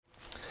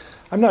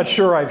I'm not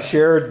sure I've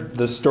shared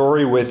the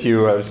story with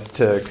you as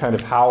to kind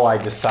of how I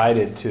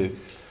decided to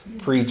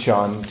preach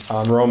on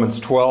Romans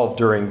 12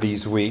 during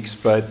these weeks,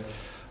 but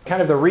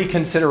kind of the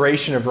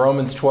reconsideration of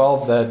Romans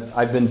 12 that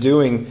I've been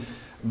doing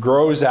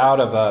grows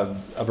out of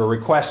a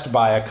request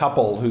by a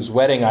couple whose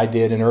wedding I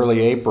did in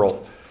early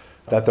April,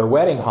 that their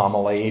wedding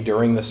homily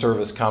during the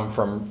service come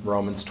from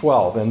Romans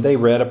 12. And they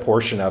read a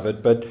portion of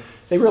it, but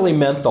they really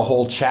meant the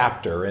whole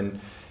chapter.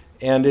 And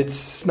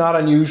it's not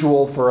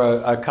unusual for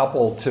a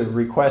couple to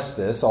request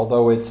this,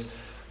 although it's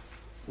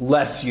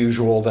less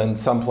usual than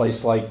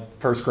someplace like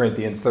 1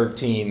 Corinthians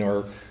 13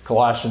 or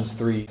Colossians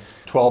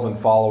 3:12 and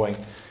following.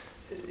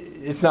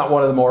 It's not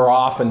one of the more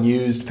often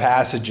used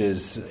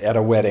passages at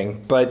a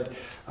wedding, but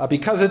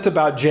because it's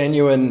about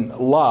genuine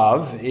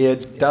love,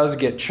 it does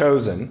get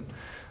chosen.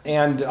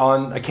 And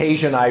on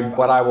occasion,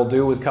 what I will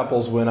do with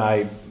couples when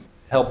I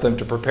help them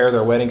to prepare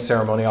their wedding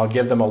ceremony, I'll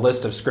give them a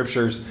list of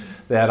scriptures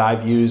that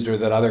I've used or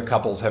that other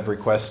couples have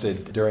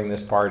requested during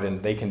this part,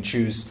 and they can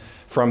choose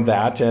from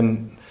that.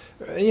 And,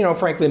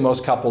 frankly,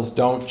 most couples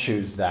don't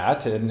choose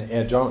that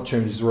and don't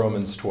choose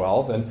Romans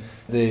 12. And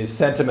the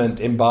sentiment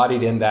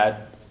embodied in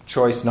that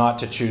choice not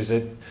to choose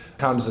it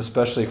comes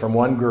especially from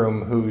one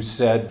groom who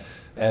said,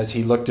 as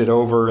he looked it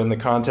over in the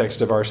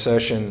context of our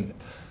session,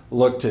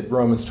 looked at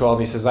Romans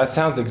 12, he says, "That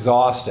sounds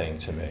exhausting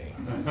to me."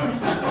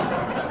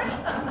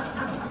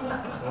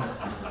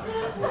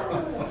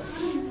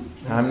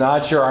 I'm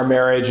not sure our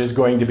marriage is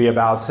going to be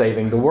about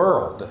saving the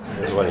world,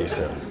 is what he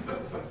said.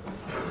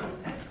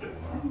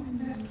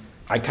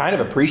 I kind of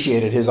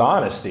appreciated his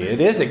honesty. It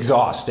is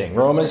exhausting.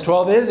 Romans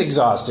 12 is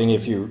exhausting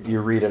if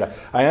you read it.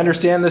 I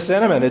understand the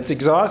sentiment. It's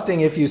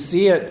exhausting if you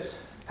see it,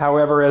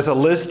 however, as a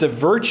list of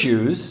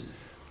virtues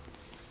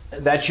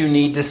that you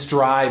need to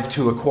strive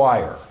to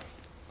acquire.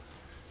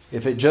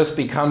 If it just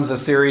becomes a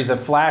series of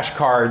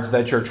flashcards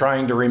that you're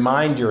trying to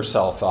remind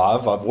yourself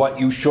of what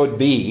you should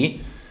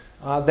be,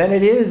 then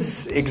it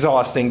is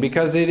exhausting,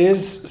 because it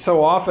is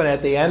so often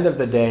at the end of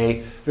the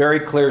day very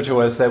clear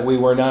to us that we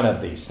were none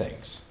of these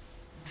things.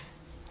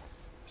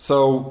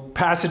 So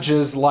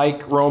passages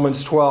like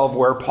Romans 12,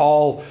 where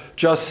Paul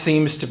just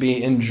seems to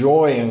be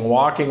enjoying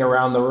walking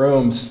around the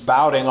room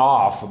spouting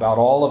off about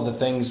all of the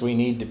things we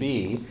need to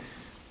be,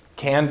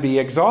 can be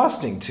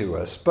exhausting to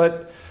us.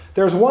 But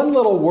there's one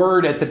little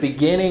word at the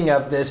beginning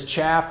of this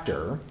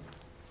chapter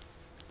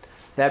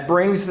that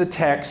brings the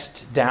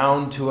text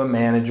down to a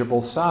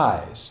manageable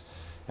size.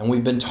 And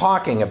we've been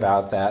talking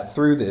about that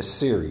through this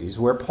series,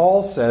 where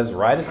Paul says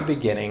right at the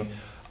beginning,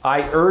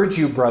 "I urge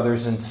you,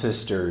 brothers and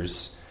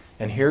sisters,"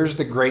 and here's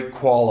the great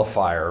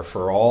qualifier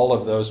for all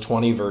of those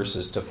 20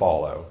 verses to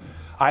follow,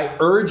 "I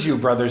urge you,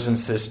 brothers and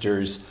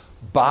sisters,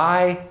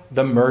 by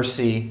the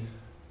mercy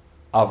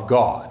of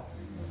God,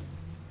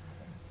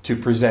 to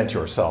present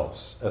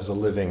yourselves as a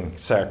living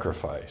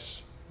sacrifice."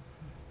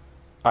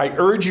 I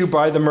urge you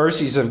by the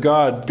mercies of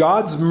God.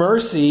 God's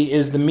mercy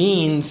is the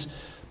means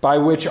by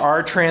which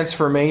our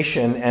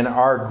transformation and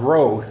our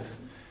growth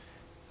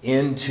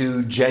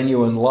into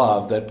genuine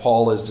love that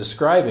Paul is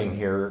describing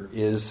here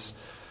is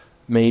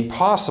made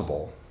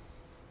possible.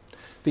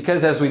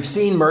 Because as we've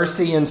seen,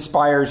 mercy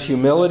inspires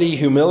humility.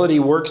 Humility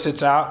works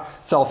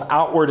itself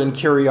outward in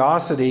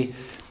curiosity.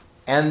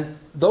 And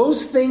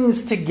those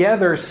things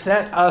together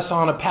set us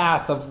on a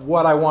path of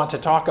what I want to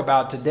talk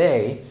about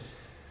today,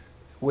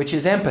 which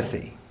is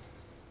empathy.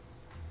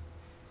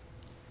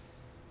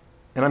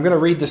 And I'm going to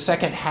read the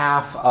second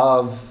half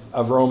of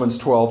Romans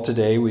 12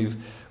 today. We've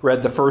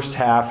read the first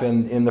half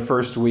in the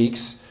first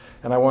weeks,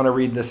 and I want to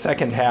read the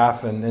second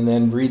half and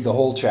then read the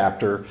whole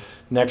chapter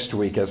next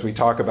week as we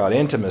talk about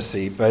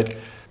intimacy. But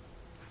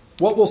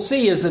what we'll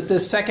see is that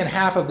this second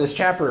half of this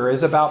chapter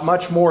is about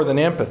much more than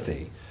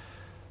empathy,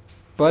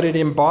 but it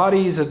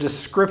embodies a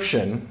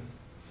description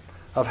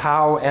of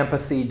how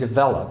empathy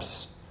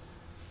develops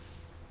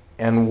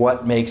and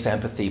what makes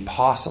empathy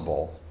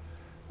possible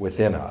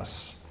within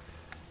us.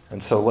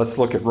 And so let's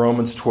look at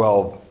Romans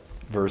 12,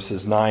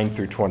 verses 9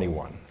 through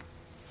 21.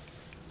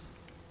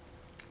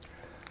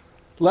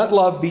 Let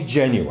love be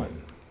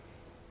genuine.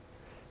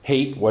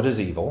 Hate what is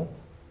evil.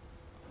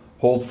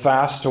 Hold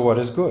fast to what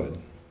is good.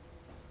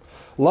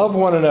 Love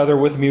one another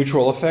with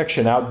mutual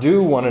affection.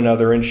 Outdo one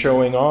another in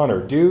showing honor.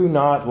 Do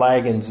not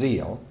lag in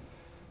zeal.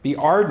 Be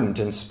ardent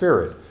in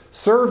spirit.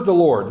 Serve the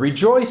Lord.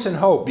 Rejoice in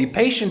hope. Be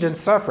patient in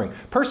suffering.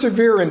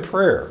 Persevere in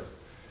prayer.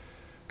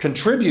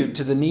 Contribute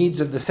to the needs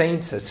of the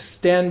saints.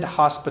 Extend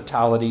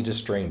hospitality to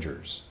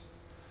strangers.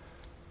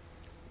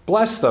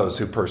 Bless those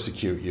who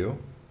persecute you.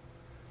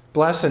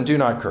 Bless and do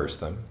not curse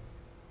them.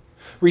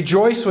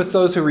 Rejoice with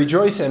those who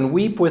rejoice and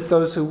weep with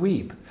those who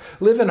weep.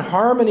 Live in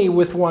harmony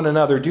with one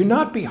another. Do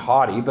not be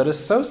haughty, but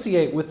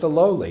associate with the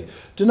lowly.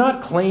 Do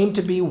not claim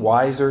to be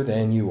wiser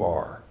than you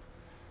are.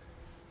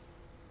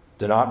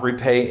 Do not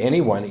repay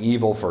anyone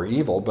evil for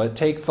evil, but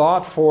take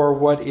thought for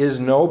what is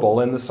noble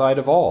in the sight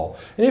of all.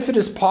 And if it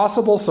is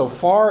possible, so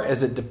far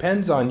as it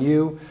depends on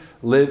you,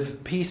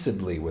 live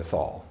peaceably with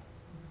all.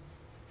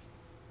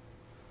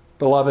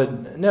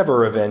 Beloved,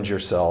 never avenge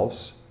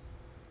yourselves,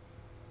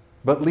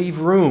 but leave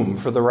room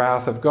for the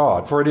wrath of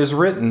God. For it is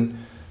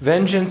written,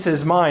 'Vengeance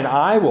is mine,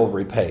 I will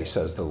repay,'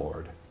 says the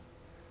Lord.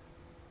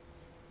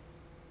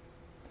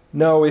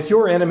 No, if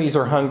your enemies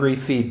are hungry,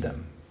 feed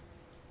them.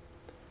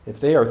 If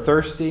they are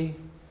thirsty,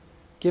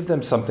 give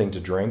them something to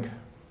drink.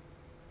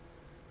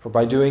 For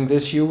by doing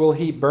this you will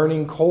heap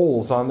burning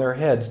coals on their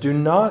heads. Do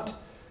not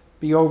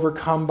be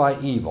overcome by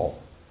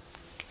evil,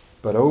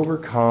 but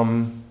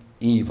overcome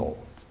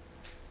evil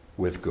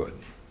with good."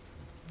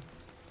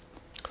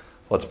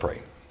 Let's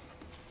pray.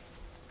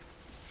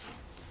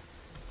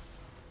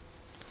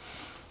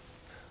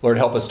 Lord,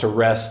 help us to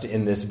rest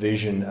in this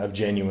vision of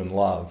genuine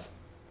love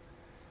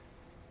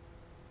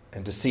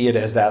and to see it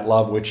as that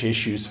love which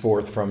issues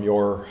forth from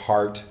your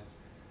heart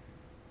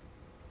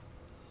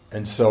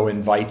and so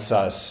invites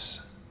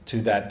us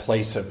to that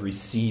place of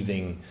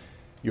receiving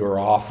your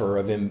offer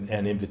of an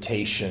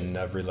invitation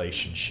of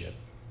relationship.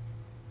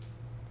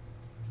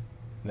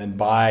 And then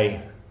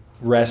by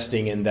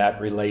resting in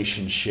that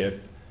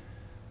relationship,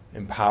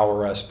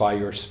 empower us by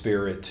your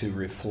Spirit to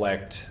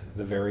reflect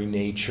the very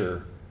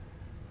nature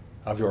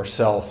of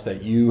yourself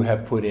that you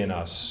have put in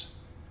us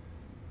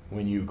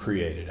when you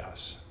created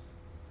us.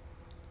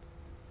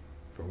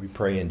 For we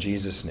pray in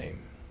Jesus' name.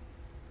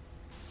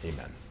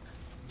 Amen.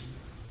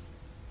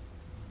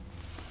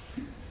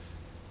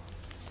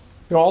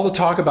 You know, all the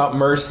talk about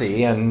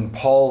mercy and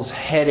Paul's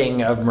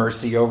heading of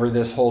mercy over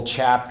this whole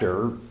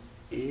chapter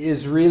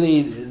is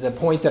really the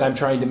point that I'm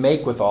trying to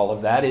make with all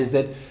of that, is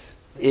that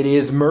it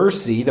is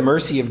mercy, the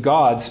mercy of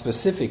God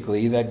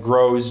specifically, that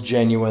grows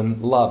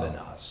genuine love in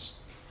us.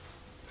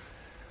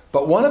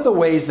 But one of the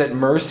ways that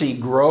mercy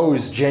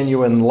grows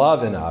genuine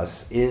love in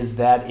us is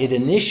that it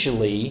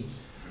initially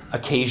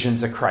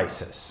occasions a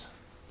crisis,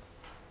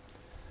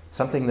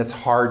 something that's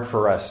hard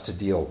for us to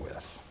deal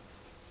with.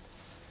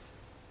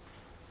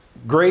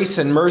 Grace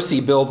and mercy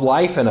build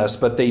life in us,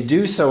 but they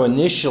do so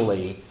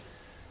initially,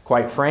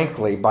 quite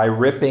frankly, by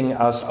ripping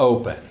us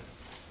open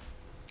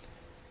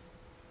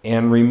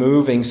and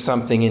removing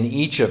something in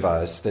each of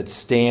us that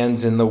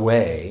stands in the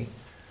way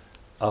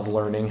of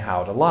learning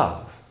how to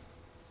love.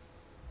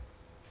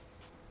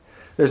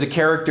 There's a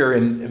character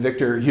in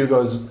Victor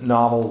Hugo's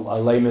novel,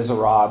 Les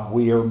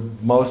Miserables.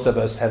 Most of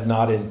us have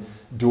not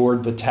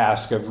endured the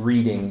task of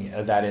reading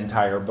that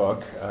entire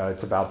book.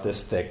 It's about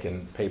this thick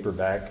in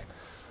paperback.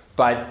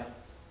 But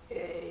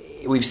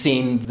we've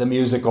seen the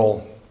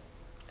musical.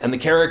 And the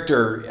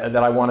character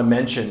that I want to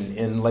mention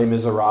in Les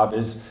Miserables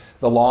is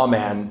the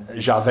lawman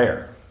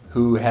Javert,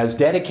 who has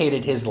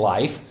dedicated his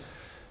life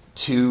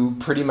to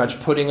pretty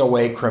much putting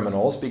away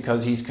criminals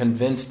because he's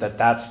convinced that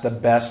that's the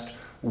best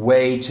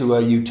way to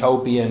a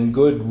utopian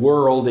good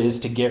world, is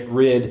to get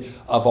rid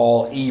of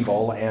all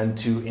evil and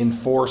to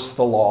enforce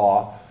the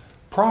law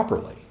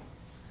properly.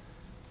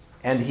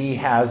 And he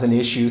has an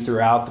issue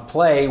throughout the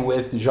play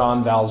with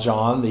Jean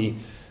Valjean,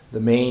 the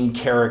main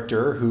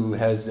character, who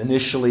has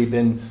initially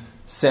been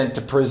sent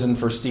to prison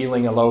for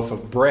stealing a loaf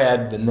of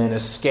bread and then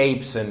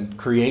escapes and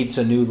creates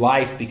a new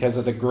life because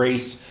of the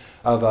grace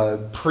of a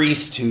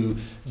priest who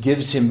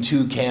gives him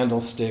 2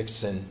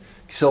 candlesticks and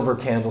silver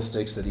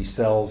candlesticks that he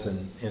sells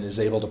and is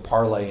able to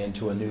parlay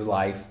into a new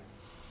life.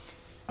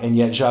 And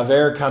yet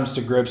Javert comes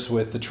to grips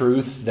with the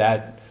truth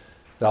that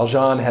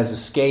Valjean has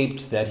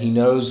escaped, that he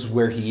knows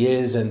where he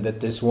is, and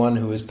that this one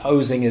who is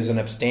posing as an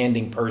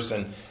upstanding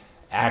person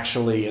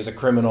actually is a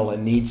criminal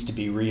and needs to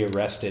be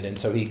rearrested. And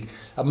so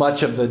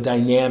much of the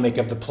dynamic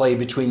of the play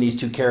between these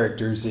two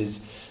characters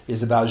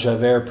is about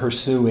Javert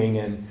pursuing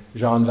and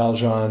Jean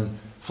Valjean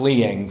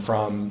fleeing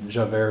from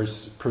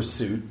Javert's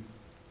pursuit.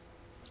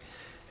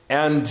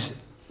 And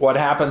what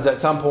happens at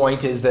some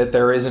point is that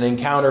there is an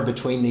encounter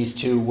between these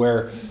two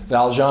where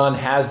Valjean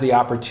has the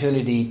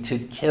opportunity to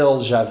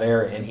kill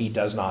Javert and he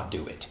does not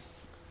do it.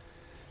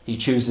 He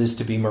chooses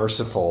to be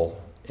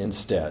merciful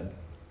instead.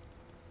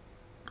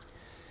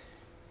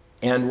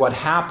 And what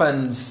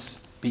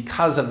happens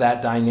because of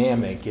that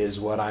dynamic is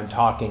what I'm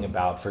talking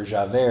about for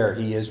Javert.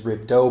 He is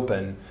ripped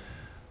open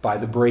by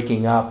the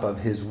breaking up of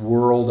his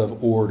world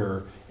of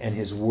order and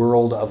his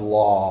world of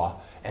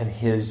law and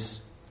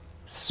his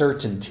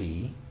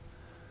certainty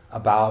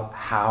about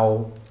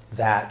how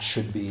that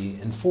should be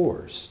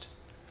enforced,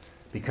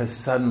 because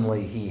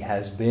suddenly he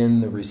has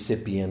been the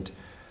recipient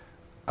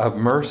of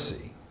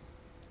mercy.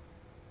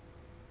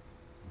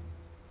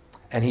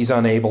 And he's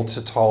unable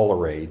to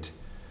tolerate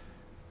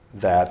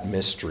that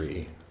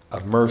mystery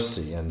of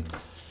mercy. And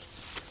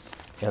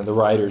the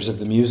writers of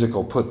the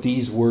musical put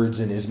these words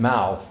in his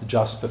mouth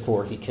just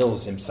before he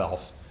kills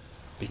himself,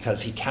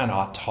 because he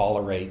cannot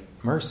tolerate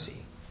mercy.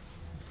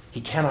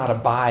 He cannot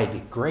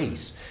abide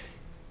grace.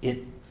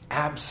 It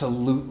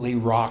absolutely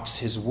rocks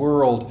his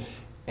world,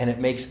 and it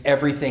makes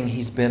everything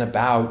he's been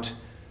about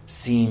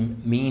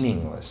seem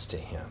meaningless to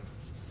him.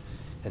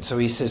 And so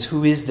he says,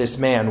 "Who is this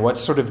man? What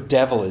sort of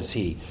devil is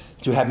he,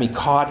 to have me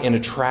caught in a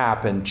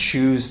trap and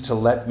choose to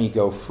let me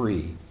go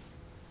free?"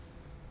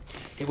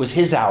 It was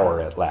his hour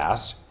at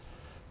last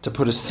to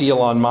put a seal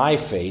on my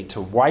fate,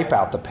 to wipe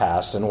out the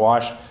past and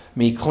wash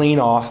me clean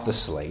off the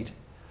slate.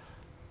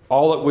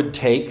 All it would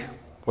take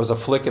was a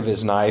flick of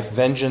his knife.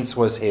 Vengeance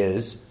was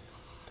his,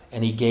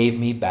 and he gave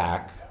me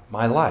back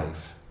my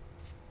life.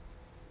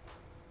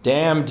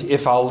 Damned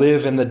if I'll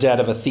live in the debt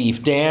of a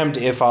thief. Damned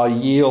if I'll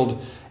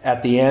yield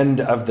at the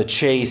end of the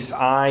chase.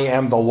 I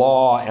am the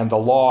law, and the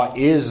law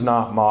is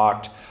not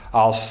mocked.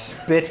 I'll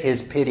spit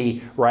his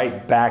pity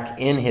right back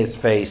in his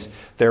face.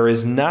 There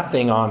is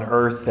nothing on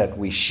earth that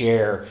we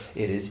share.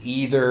 It is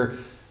either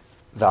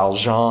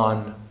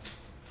Valjean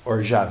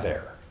or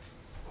Javert.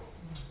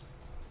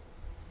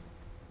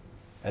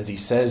 As he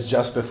says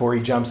just before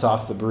he jumps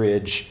off the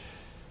bridge,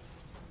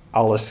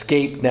 I'll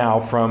escape now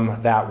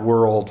from that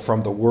world,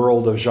 from the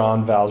world of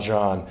Jean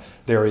Valjean.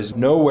 There is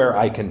nowhere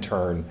I can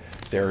turn.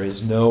 There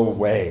is no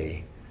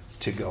way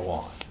to go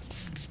on.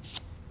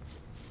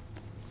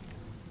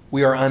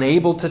 We are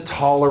unable to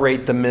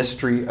tolerate the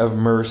mystery of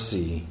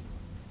mercy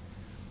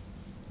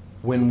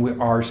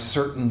when our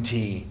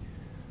certainty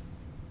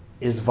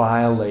is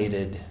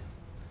violated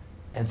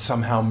and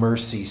somehow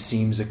mercy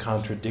seems a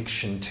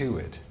contradiction to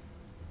it.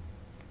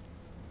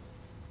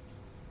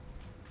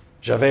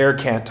 Javert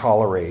can't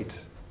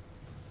tolerate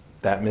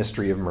that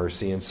mystery of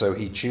mercy, and so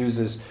he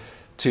chooses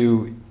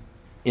to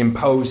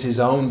impose his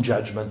own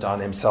judgment on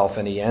himself,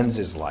 and he ends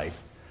his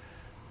life.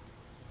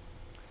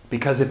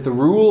 Because if the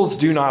rules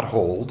do not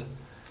hold,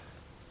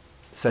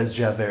 says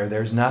Javert,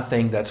 there's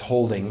nothing that's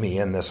holding me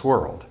in this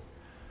world.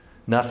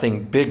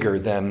 Nothing bigger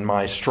than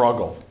my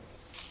struggle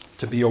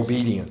to be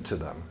obedient to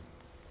them.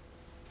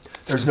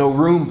 There's no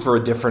room for a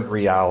different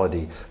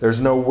reality.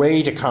 There's no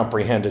way to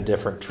comprehend a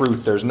different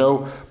truth. There's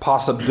no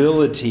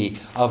possibility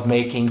of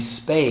making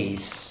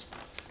space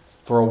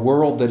for a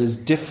world that is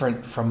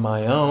different from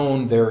my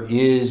own. There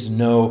is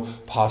no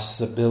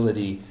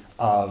possibility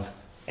of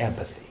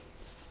empathy.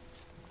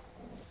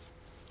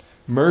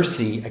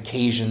 Mercy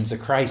occasions a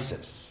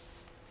crisis.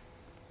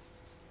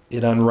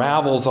 It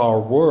unravels our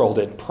world.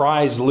 It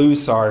pries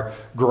loose our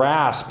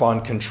grasp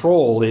on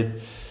control.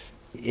 It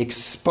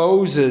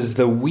exposes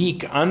the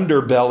weak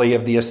underbelly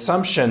of the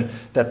assumption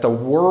that the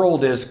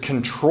world is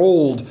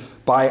controlled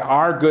by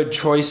our good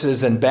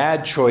choices and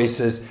bad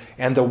choices,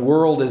 and the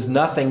world is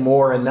nothing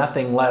more and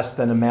nothing less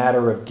than a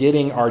matter of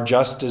getting our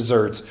just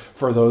deserts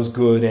for those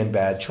good and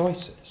bad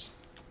choices.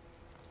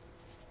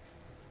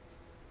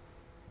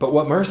 But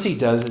what mercy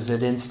does is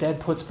it instead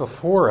puts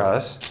before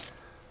us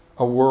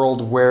a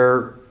world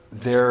where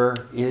there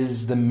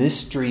is the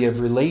mystery of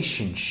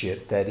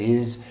relationship that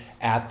is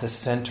at the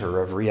center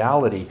of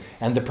reality,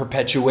 and the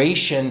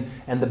perpetuation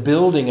and the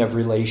building of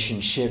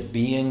relationship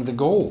being the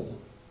goal.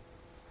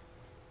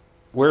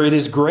 Where it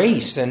is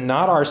grace and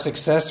not our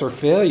success or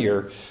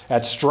failure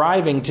at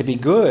striving to be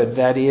good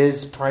that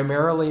is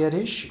primarily at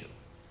issue.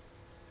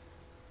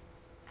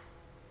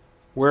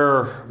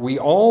 Where we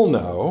all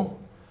know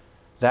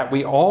that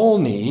we all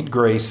need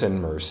grace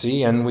and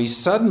mercy, and we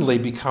suddenly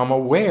become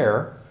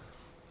aware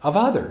of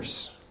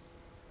others.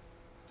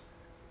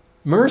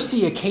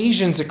 Mercy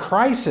occasions a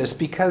crisis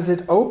because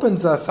it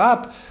opens us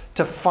up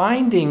to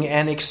finding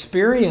and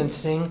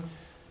experiencing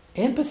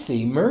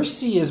empathy.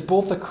 Mercy is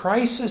both a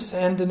crisis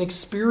and an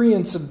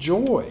experience of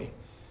joy.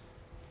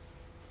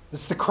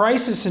 It's the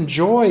crisis and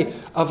joy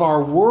of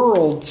our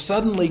world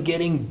suddenly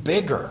getting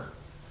bigger.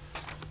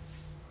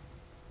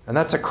 And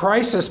that's a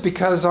crisis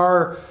because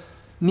our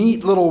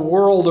neat little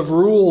world of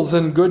rules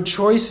and good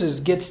choices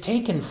gets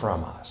taken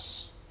from us.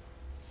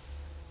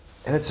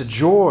 And it's a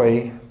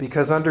joy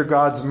because under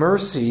God's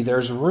mercy,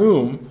 there's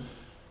room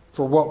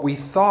for what we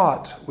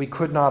thought we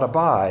could not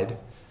abide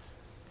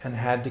and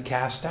had to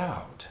cast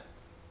out.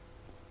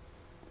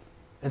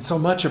 And so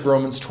much of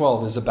Romans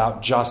 12 is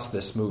about just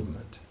this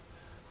movement.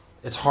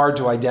 It's hard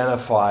to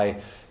identify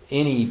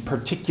any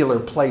particular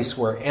place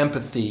where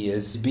empathy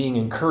is being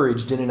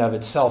encouraged in and of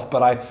itself,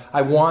 but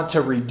I want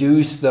to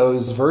reduce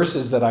those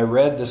verses that I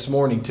read this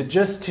morning to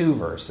just 2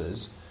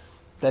 verses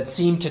that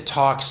seem to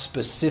talk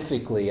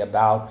specifically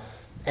about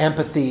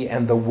empathy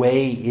and the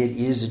way it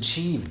is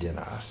achieved in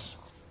us.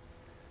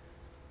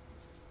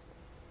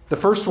 The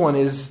first one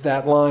is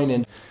that line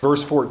in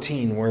verse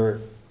 14 where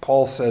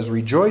Paul says,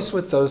 "Rejoice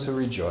with those who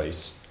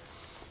rejoice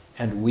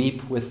and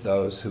weep with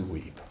those who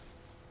weep."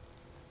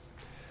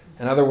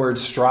 In other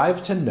words,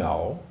 strive to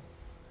know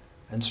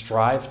and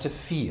strive to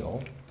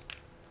feel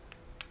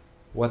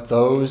what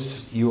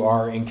those you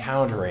are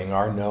encountering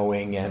are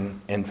knowing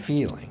and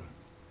feeling.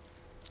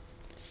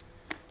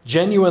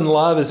 Genuine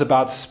love is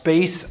about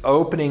space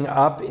opening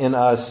up in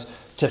us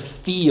to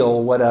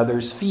feel what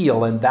others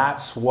feel, and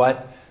that's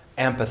what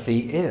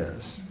empathy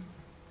is.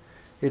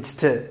 It's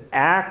to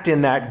act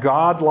in that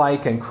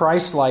godlike and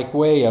Christ-like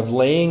way of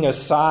laying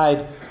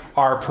aside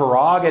our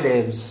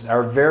prerogatives,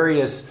 our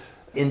various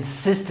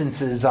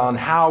insistences on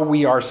how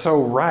we are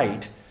so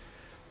right,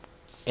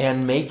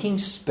 and making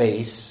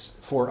space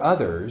for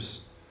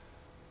others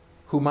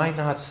who might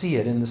not see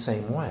it in the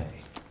same way.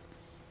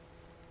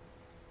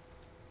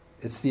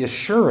 It's the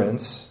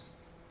assurance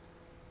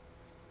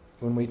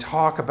when we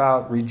talk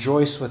about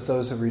rejoice with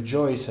those who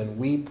rejoice and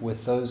weep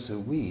with those who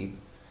weep.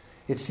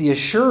 It's the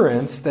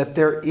assurance that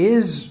there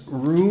is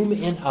room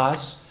in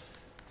us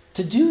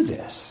to do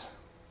this.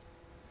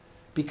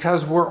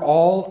 because we're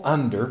all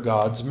under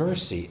God's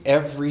mercy.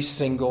 Every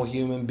single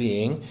human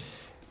being,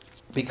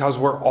 because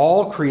we're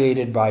all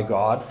created by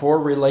God for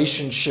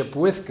relationship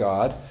with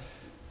God,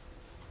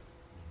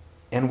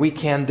 and we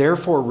can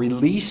therefore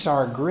release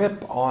our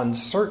grip on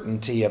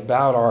certainty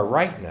about our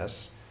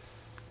rightness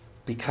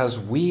because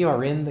we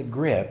are in the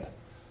grip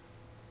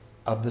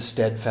of the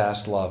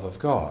steadfast love of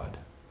God.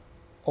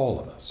 All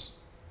of us.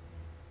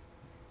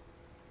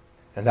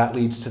 And that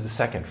leads to the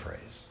second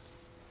phrase.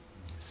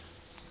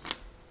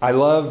 I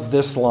love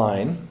this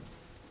line,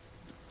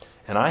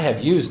 and I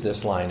have used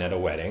this line at a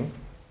wedding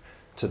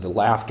to the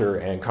laughter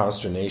and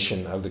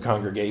consternation of the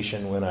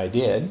congregation when I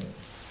did.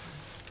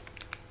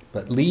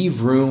 But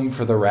leave room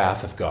for the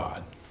wrath of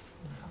God.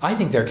 I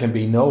think there can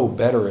be no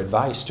better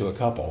advice to a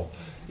couple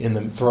in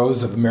the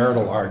throes of a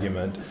marital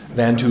argument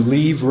than to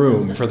leave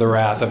room for the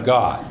wrath of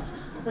God.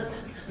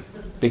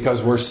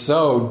 Because we're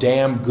so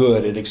damn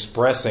good at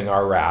expressing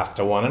our wrath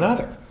to one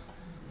another.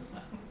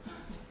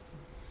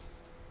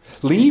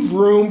 Leave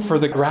room for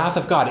the wrath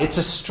of God. It's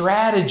a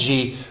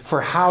strategy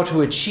for how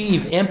to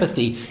achieve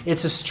empathy.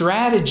 It's a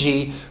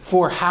strategy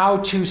for how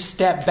to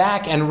step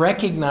back and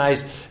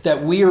recognize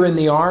that we are in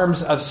the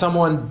arms of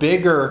someone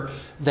bigger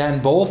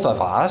than both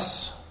of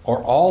us,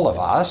 or all of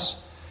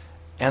us,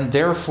 and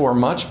therefore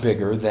much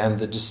bigger than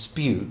the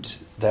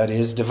dispute that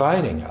is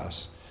dividing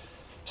us.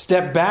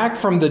 Step back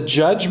from the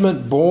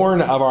judgment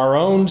born of our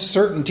own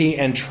certainty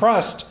and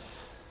trust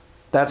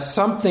that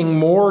something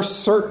more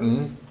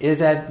certain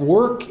is at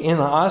work in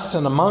us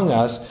and among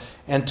us,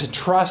 and to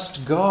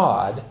trust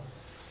God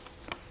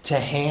to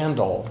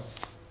handle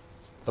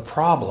the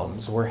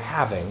problems we're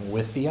having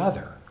with the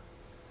other.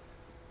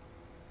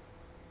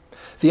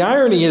 The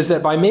irony is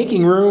that by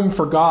making room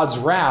for God's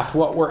wrath,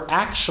 what we're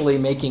actually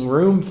making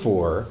room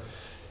for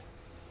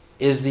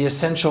is the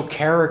essential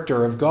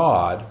character of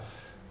God,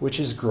 which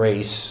is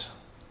grace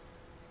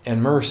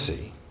and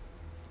mercy.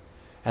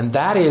 And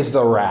that is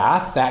the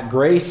wrath. That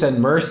grace and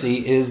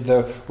mercy is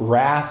the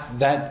wrath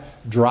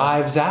that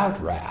drives out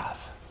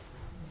wrath.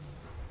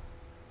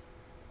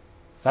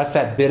 That's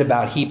that bit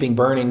about heaping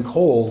burning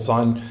coals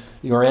on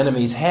your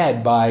enemy's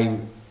head by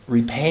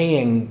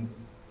repaying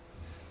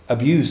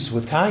abuse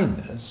with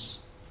kindness,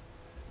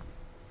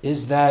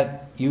 is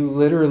that you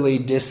literally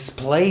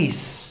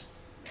displace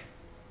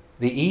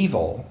the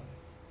evil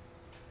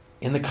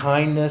in the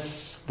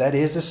kindness that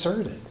is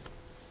asserted.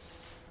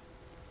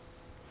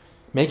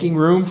 Making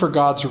room for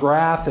God's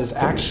wrath is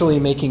actually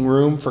making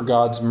room for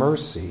God's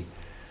mercy.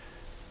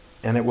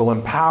 And it will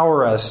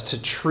empower us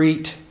to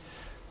treat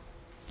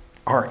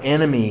our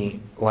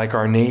enemy like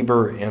our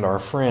neighbor and our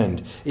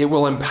friend. It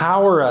will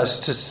empower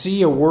us to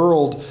see a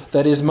world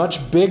that is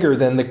much bigger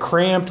than the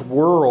cramped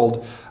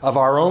world of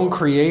our own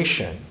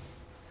creation,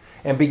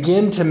 and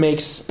begin to make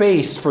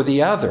space for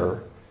the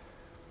other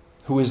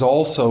who is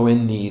also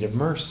in need of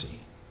mercy.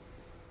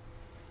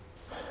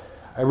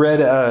 I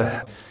read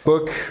a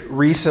book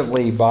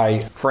recently by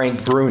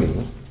Frank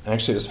Bruni.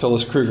 Actually, it was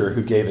Phyllis Kruger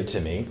who gave it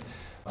to me.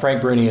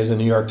 Frank Bruni is a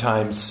New York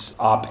Times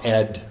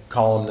op-ed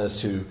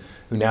columnist who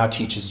now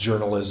teaches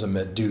journalism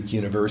at Duke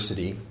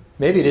University.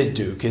 Maybe it is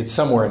Duke. It's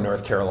somewhere in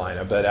North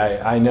Carolina, but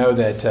I know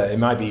that it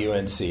might be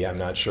UNC. I'm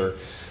not sure.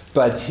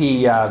 But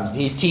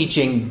he's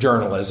teaching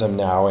journalism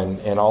now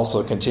and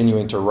also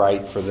continuing to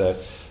write for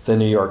the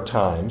New York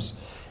Times.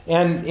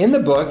 And in the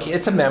book,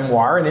 it's a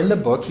memoir, and in the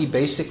book he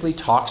basically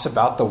talks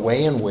about the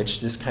way in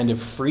which this kind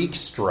of freak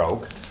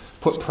stroke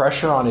put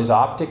pressure on his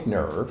optic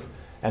nerve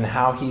and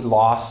how he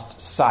lost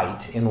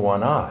sight in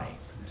one eye.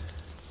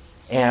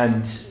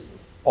 And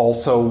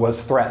also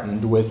was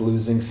threatened with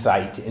losing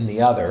sight in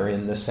the other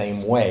in the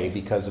same way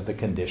because of the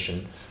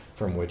condition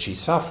from which he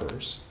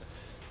suffers.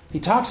 He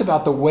talks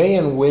about the way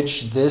in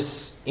which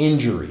this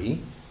injury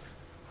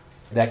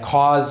that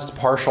caused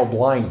partial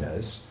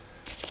blindness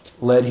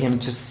led him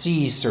to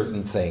see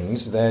certain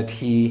things that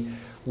he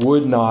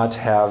would not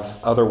have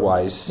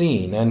otherwise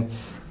seen.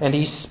 And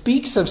he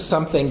speaks of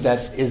something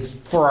that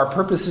is, for our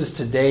purposes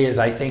today, is,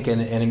 I think, an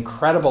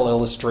incredible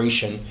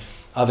illustration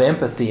of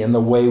empathy and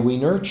the way we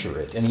nurture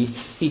it. And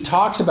he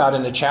talks about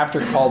in a chapter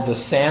called The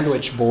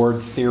Sandwich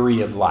Board Theory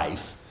of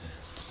Life.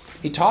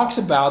 He talks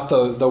about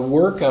the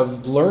work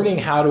of learning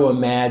how to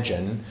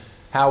imagine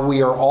how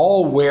we are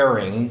all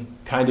wearing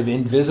kind of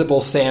invisible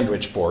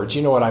sandwich boards.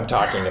 You know what I'm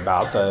talking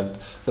about,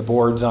 the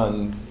boards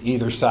on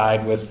either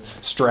side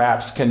with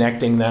straps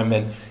connecting them,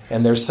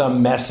 and there's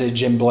some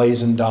message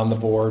emblazoned on the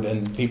board,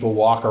 and people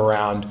walk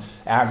around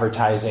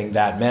advertising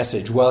that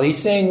message. Well, he's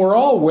saying we're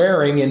all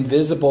wearing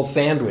invisible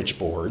sandwich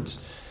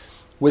boards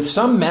with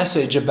some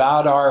message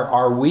about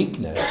our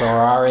weakness or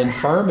our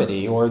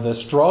infirmity or the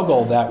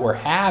struggle that we're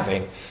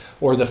having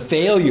or the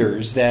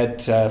failures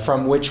that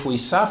from which we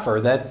suffer,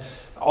 that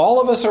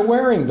all of us are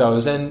wearing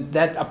those, and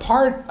that a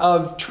part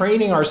of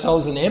training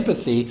ourselves in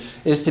empathy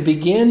is to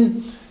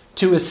begin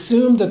to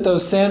assume that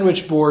those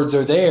sandwich boards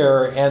are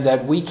there and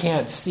that we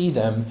can't see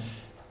them,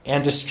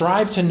 and to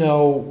strive to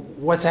know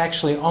what's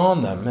actually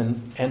on them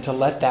and to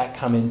let that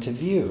come into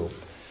view.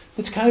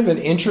 It's kind of an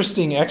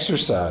interesting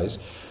exercise.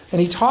 And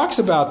he talks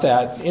about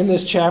that in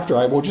this chapter.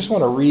 I will just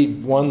want to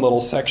read one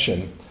little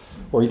section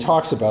where he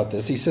talks about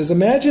this. He says,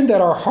 imagine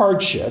that our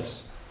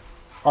hardships,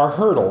 our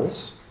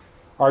hurdles,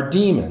 our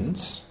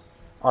demons,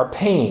 our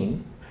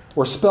pain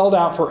were spelled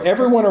out for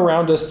everyone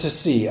around us to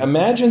see.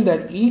 Imagine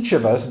that each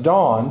of us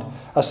donned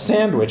a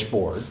sandwich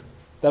board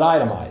that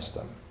itemized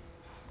them.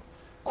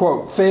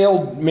 Quote,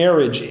 failed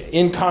marriage,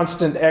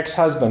 inconstant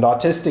ex-husband,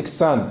 autistic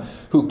son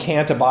who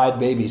can't abide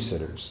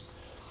babysitters.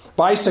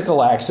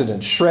 Bicycle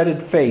accident,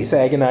 shredded face,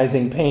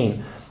 agonizing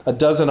pain, a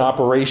dozen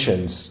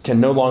operations, can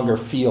no longer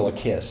feel a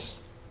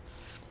kiss.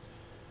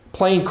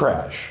 Plane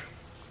crash,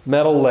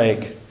 metal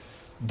leg,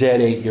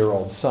 dead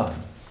 8-year-old son.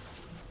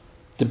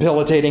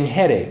 Debilitating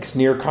headaches,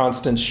 near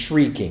constant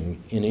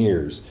shrieking in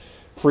ears,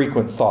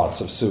 frequent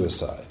thoughts of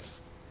suicide.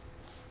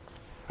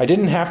 I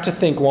didn't have to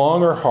think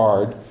long or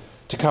hard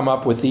to come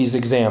up with these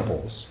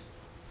examples.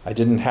 I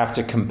didn't have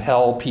to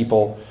compel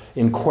people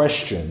in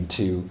question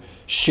to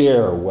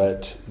share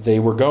what they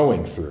were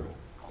going through.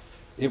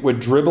 It would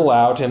dribble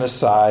out in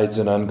asides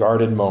and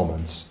unguarded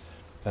moments,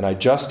 and I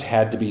just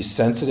had to be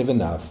sensitive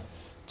enough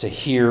to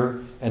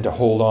hear and to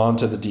hold on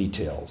to the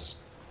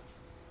details.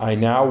 I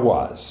now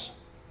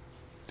was,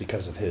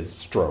 because of his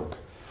stroke,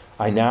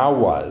 I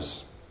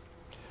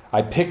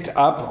picked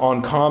up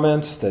on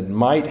comments that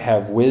might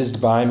have whizzed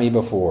by me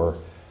before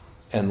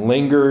and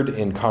lingered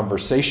in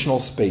conversational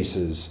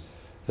spaces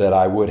that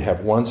I would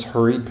have once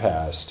hurried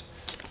past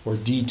or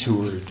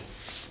detoured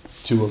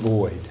to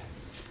avoid.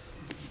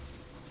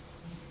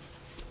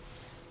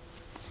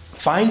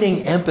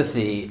 Finding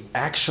empathy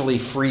actually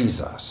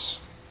frees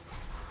us.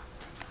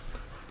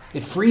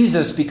 It frees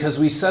us because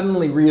we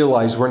suddenly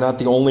realize we're not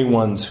the only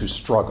ones who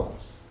struggle.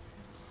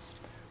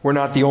 We're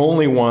not the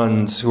only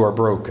ones who are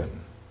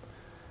broken.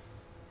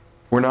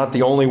 We're not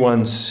the only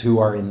ones who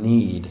are in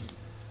need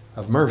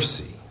of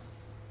mercy.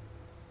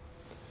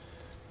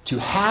 To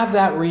have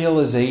that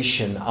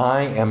realization,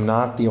 I am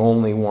not the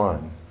only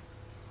one,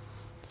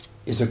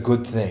 is a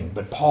good thing.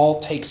 But Paul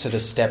takes it a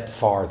step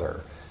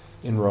farther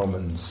in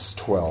Romans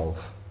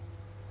 12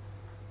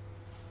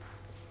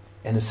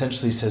 and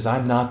essentially says,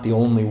 I'm not the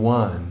only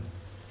one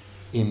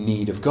in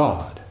need of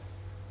God.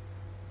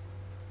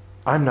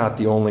 I'm not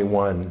the only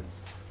one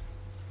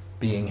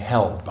being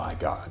held by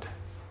God.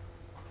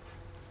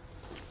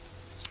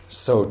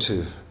 So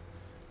to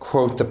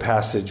quote the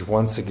passage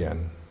once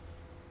again,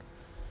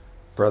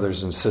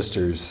 brothers and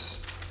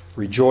sisters,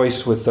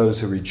 rejoice with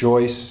those who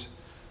rejoice,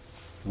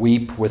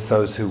 weep with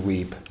those who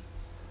weep.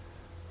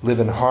 Live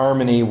in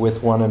harmony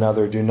with one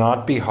another. Do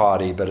not be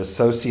haughty, but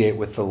associate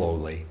with the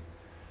lowly.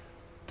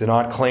 Do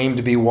not claim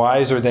to be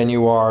wiser than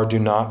you are. Do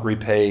not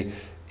repay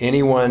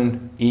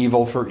anyone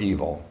evil for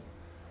evil,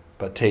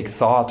 but take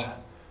thought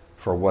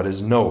for what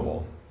is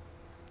noble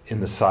in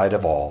the sight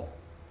of all.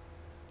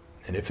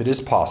 And if it is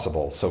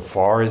possible, so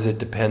far as it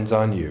depends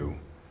on you,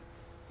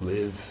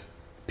 live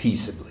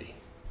peaceably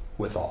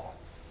with all.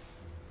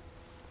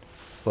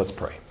 Let's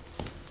pray.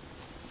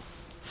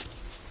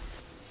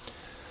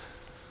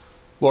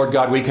 Lord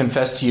God, we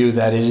confess to you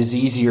that it is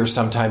easier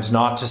sometimes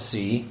not to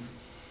see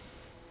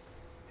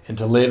and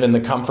to live in the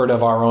comfort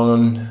of our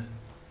own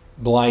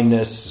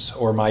blindness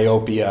or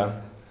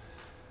myopia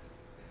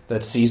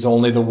that sees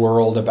only the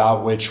world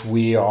about which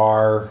we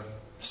are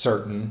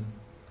certain.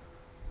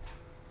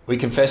 We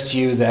confess to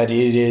you that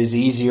it is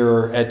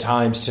easier at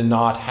times to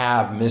not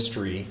have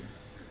mystery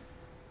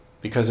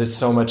because it's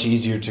so much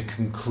easier to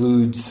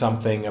conclude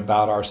something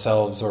about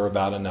ourselves or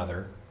about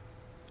another.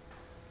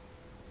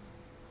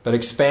 But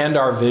expand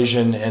our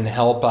vision and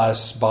help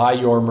us by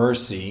your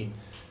mercy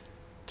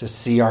to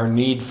see our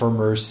need for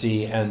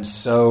mercy and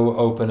so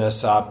open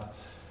us up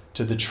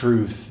to the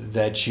truth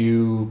that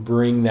you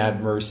bring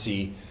that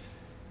mercy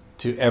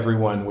to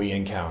everyone we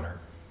encounter.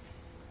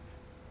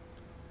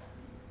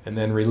 And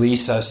then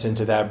release us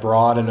into that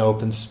broad and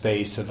open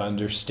space of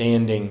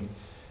understanding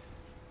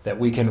that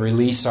we can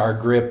release our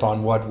grip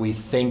on what we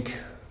think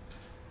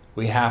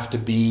we have to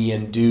be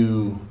and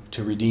do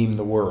to redeem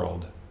the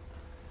world,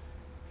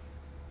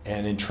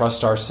 and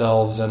entrust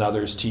ourselves and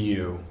others to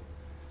you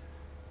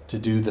to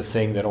do the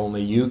thing that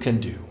only you can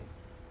do,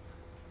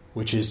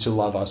 which is to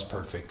love us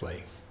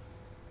perfectly.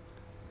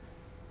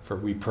 For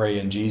we pray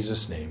in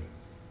Jesus' name,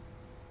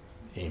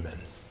 amen.